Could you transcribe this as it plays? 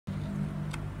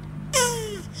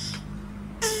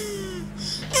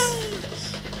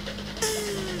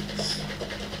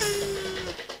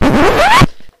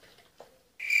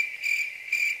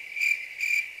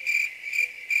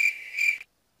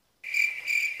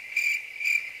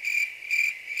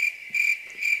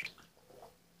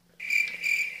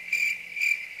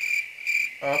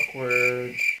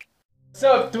Awkward. What's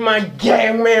up to my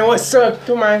gang, man? What's up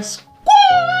to my squad?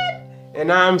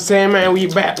 And I'm saying, man, we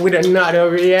back with another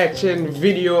reaction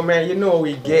video, man. You know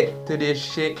we get to this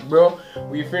shit, bro.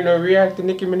 We finna react to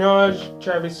Nicki Minaj,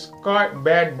 Travis Scott,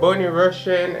 Bad Bunny,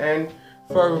 Rvssian, and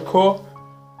Farruko,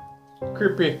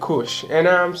 Krippy, Kush. And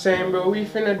I'm saying, bro, we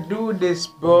finna do this,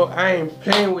 bro. I ain't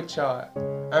playing with y'all.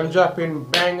 I'm dropping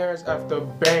bangers after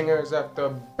bangers after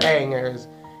bangers.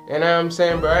 And I'm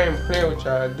saying, bro, I ain't playing with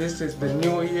y'all. This is the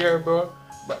new year, bro.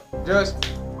 But just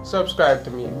subscribe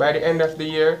to me. By the end of the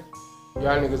year,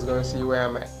 y'all niggas gonna see where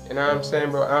I'm at. You know what I'm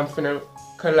saying, bro? I'm finna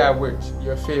collab with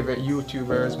your favorite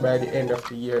YouTubers by the end of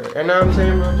the year. And I'm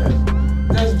saying, bro,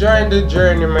 just join the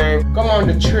journey, man. Come on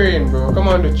the train, bro. Come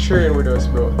on the train with us,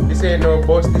 bro. This ain't no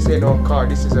bus, this ain't no car.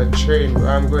 This is a train, bro.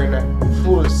 I'm going at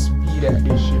full speed at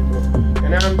this shit, bro. You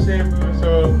know what I'm saying, bro?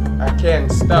 So I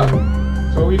can't stop.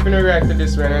 So we finna react to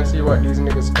this one and see what these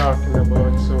niggas talking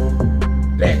about. So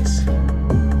let's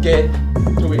get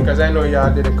to it, cause I know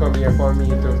y'all didn't come here for me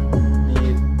to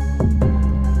be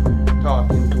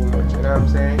talking too much. You know what I'm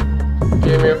saying? You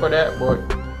came here for that, but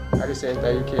at the same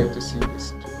time you came to see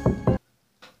this too.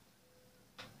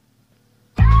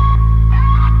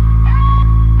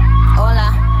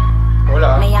 Hola.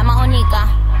 Hola. Me llamo Onika.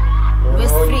 Es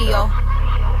frío.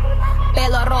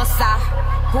 Pelo rosa.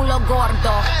 Culo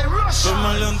gordo. Los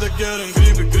maleantes quieren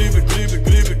Krippy, Krippy, Krippy,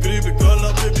 Krippy, Krippy. Todas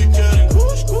las baby quieren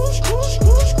Kush, Kush, Kush,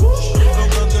 Kush, Kush. Los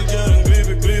cantantes quieren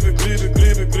Krippy, Krippy, Krippy,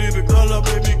 Krippy, Krippy. Todas las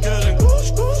baby quieren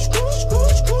Kush, Kush, Kush,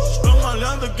 Kush, Kush. Los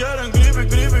maleantes quieren Krippy,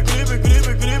 Krippy, Krippy,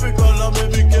 Krippy, Krippy. Todas las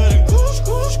baby quieren Kush,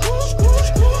 Kush, Kush,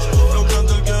 Kush, Kush. Los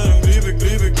cantantes quieren Krippy,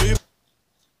 Krippy, Krippy.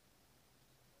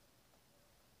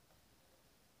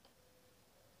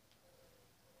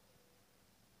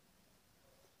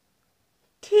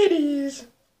 Titties.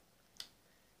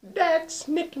 That's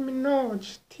Nicki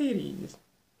Minaj titties.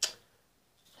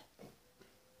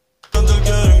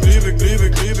 Krippy, Krippy,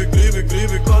 Krippy, Krippy,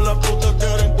 Krippy. Con la puta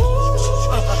quieren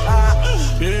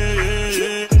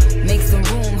yeah. Make some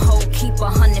room, ho, keep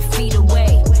 100 feet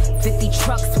away. 50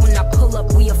 trucks when I pull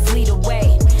up, we a fleet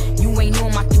away. You ain't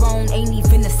on my throne, ain't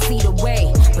even a seat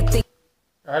away. But they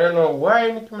I don't know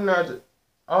why Nicki Minaj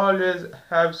always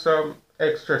have some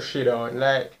extra shit on.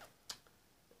 Like,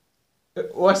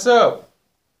 what's up?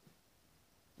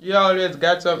 You always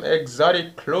got some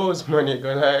exotic clothes, my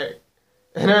nigga. Like,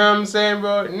 you know what I'm saying,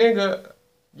 bro? Nigga,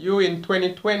 you in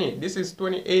 2020. This is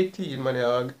 2018, my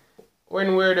dog.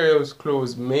 When were those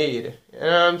clothes made? You know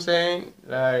what I'm saying?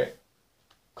 Like,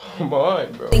 come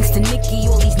on, bro. thanks to Nicki,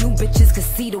 all these new bitches could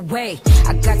see the way.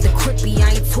 I got the Krippy,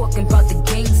 I ain't talking about the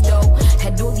gangs though.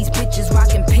 Had all these bitches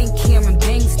rocking pink hair and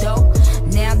bangs though.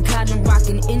 Now I got them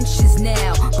rocking inches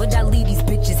now, but I leave these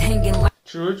bitches hanging like.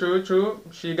 True, true, true.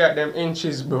 She got them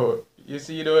inches, bro. You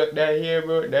see that here,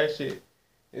 bro? That shit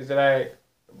is like,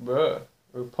 bro,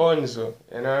 Rapunzel.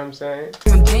 You know what I'm saying?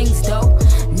 Bangs though.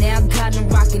 Now I got them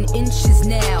rocking inches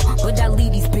now, but I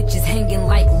leave these bitches hanging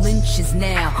like lynches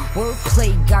now.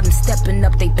 Wordplay got them stepping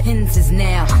up they penses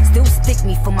now. Still stick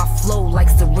me for my flow like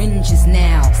syringes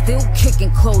now. Still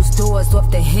kicking closed doors off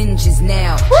the hinges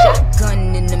now.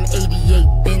 Shotgun in them 88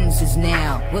 Benzes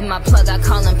now. With my plug I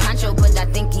call him Pancho, but I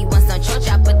think he wants some church.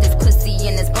 I put this pussy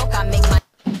in his book, I make my.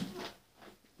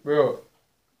 Bro,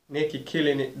 Nicki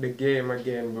killing it the game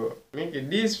again, bro. Nicki,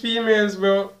 these females,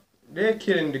 bro, they're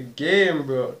killing the game,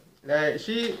 bro. Like,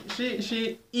 she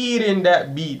eating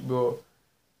that beat, bro.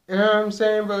 You know what I'm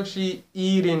saying, bro? She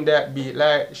eating that beat.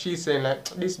 Like, she's saying, like,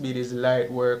 this beat is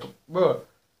light work, bro.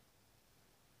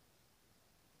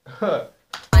 Huh.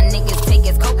 My niggas take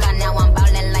his coca, now I'm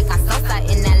ballin' like I'm Sosa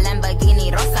in that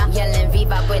Lamborghini Rosa. Yelling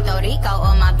Viva Puerto Rico,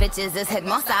 all my bitches is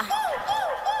hermosa.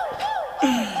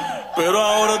 Pero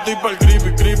ahora estoy pa'l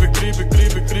Krippy, Krippy, Krippy,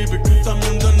 Krippy, Krippy.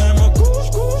 También tenemos Kush,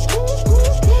 Kush, Kush,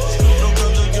 Kush, Kush. Los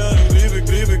cantantes quieren Krippy,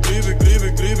 Krippy, Krippy, Krippy,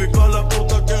 Krippy. Con la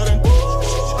puta quieren Kush.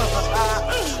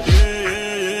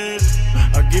 Yeah.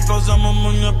 Aquí pasamos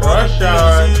moña por el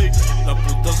PSA. Las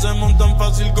putas se montan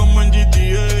fácil como en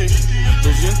GTA.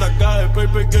 200k de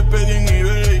paper que pedí en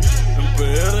eBay. En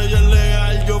PR ya es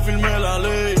legal, yo firmé la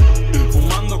ley.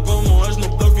 Fumando como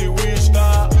Snoop Dogg y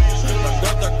Whisca. Las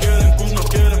gatas quieren Kush, no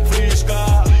quieren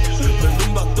frisca. Prende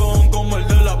un batón como el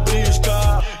de la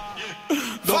brisca.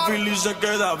 Dos filis se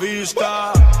queda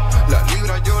visca. Las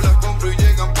libras yo las compro y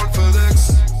llegan por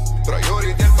FedEx.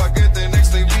 Priority el paquete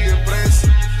Next Day Express.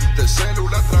 De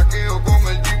celular traqueo con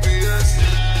el GPS.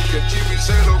 Que el chip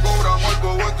se lo cobramos al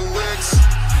bobo de tu ex.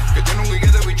 Que tiene un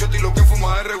guille de bichote y lo que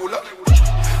fuma es regular.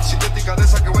 Sintética de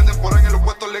esas que venden por ahí en los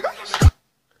puestos legales.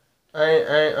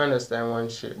 I understand one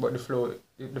shit, but the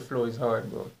flow is hard,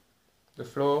 bro. The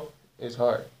flow is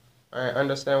hard. I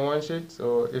understand one shit.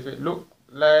 So if it look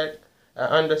like I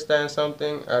understand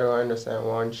something, I don't understand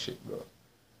one shit, bro.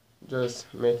 Just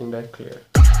making that clear.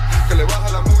 Que le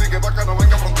baja la movie, que vaca no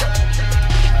venga a frontear.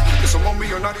 Que somos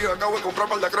millonarios, acabo de comprar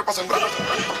par de crepas sembrar.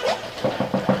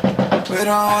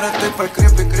 Pero ahora estoy para el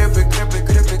Krippy, Krippy, Krippy,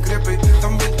 Krippy, Krippy.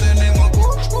 También tenemos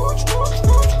Kush, Kush, Kush,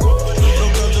 Kush, Kush.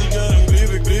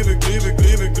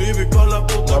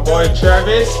 My boy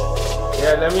Travis.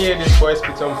 Yeah, let me hear this boy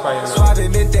spit some fire now.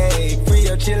 Suavemente,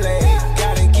 frío chile.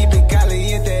 Gotta keep it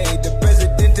caliente. The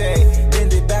presidente.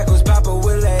 Bend it backwards, Papa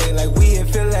Willie. Like we in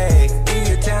Philly. In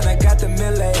your town, I got the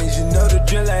millets. You know the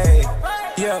drill.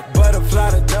 Yeah,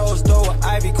 butterfly the doors. Throw an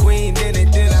Ivy Queen in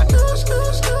it. Then I.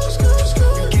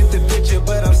 You get the picture,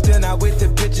 but I'm still not with the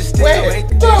picture. Still wait,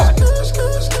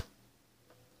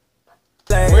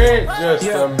 just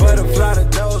yeah, butterfly the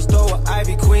doors. Throw an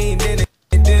Ivy Queen in it.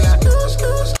 And then I.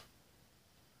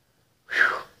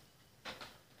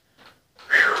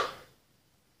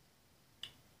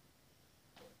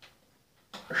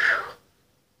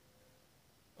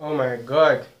 Oh my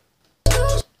god. I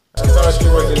thought she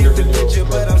was in the video.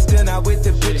 But I'm still not with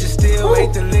the picture. Still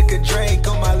ate the liquor, drink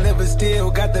on my liver. Still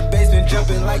got the basement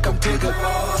jumping like I'm Tigger.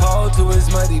 Hold to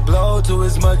his muddy, blow to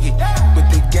his muggy. With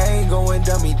the gang going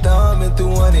dummy, thumbing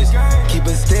through honest. Keep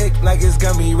a stick like it's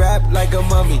gummy, wrap like a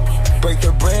mummy. Break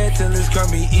the bread till it's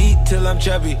crummy, eat till I'm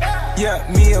chubby. Yeah,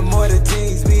 me and more the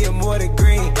teens, me and more the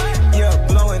green. Yeah,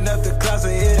 blowing up the clouds,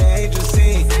 I hear the angel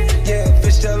scene. Yeah,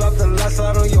 fish tail off the lights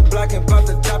out on your block and pop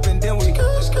the top and then we.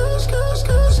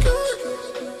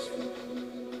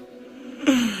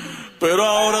 Pero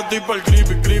ahora estoy para el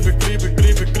Krippy, Krippy, Krippy,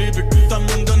 Krippy, Krippy.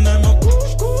 También tenemos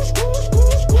Kush, Kush, Kush,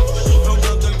 Kush, Kush. Los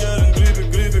gatos quieren Krippy,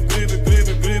 Krippy, Krippy,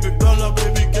 Krippy, Krippy. Todas las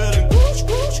baby quieren Kush,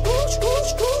 Kush, Kush,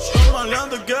 Kush, Kush. Los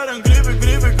maleantes quieren Krippy,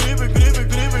 Krippy, Krippy, Krippy,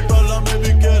 Krippy. Todas las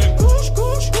baby quieren Kush,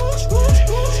 Kush, Kush, Kush,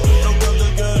 Kush. Los gatos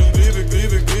quieren Krippy,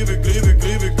 Krippy, Krippy, Krippy,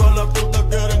 Krippy. Todas las putas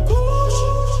quieren Kush.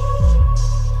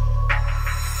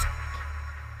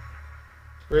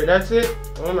 Wait, that's it?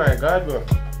 Oh my god, bro.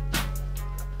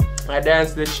 I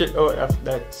danced the shit out of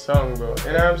that song, bro.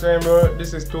 You know what I'm saying, bro?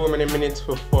 This is too many minutes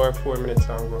for 4-minute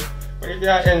song, bro. But if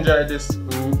y'all enjoyed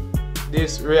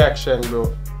this reaction,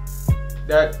 bro,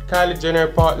 that Kylie Jenner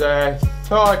part that I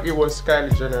thought it was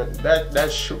Kylie Jenner,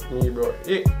 that shook me, bro.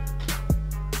 It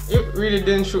really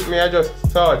didn't shook me. I just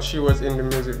thought she was in the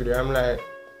music video. I'm like,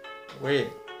 wait,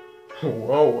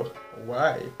 whoa,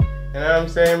 why? You know what I'm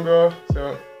saying, bro?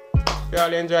 So if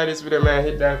y'all enjoyed this video, man,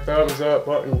 hit that thumbs up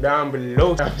button down below. You know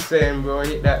what I'm saying, bro,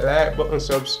 hit that like button,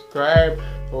 subscribe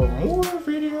for more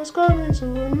videos coming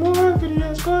soon, more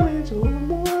videos coming soon,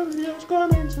 more videos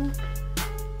coming soon.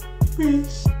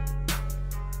 Peace.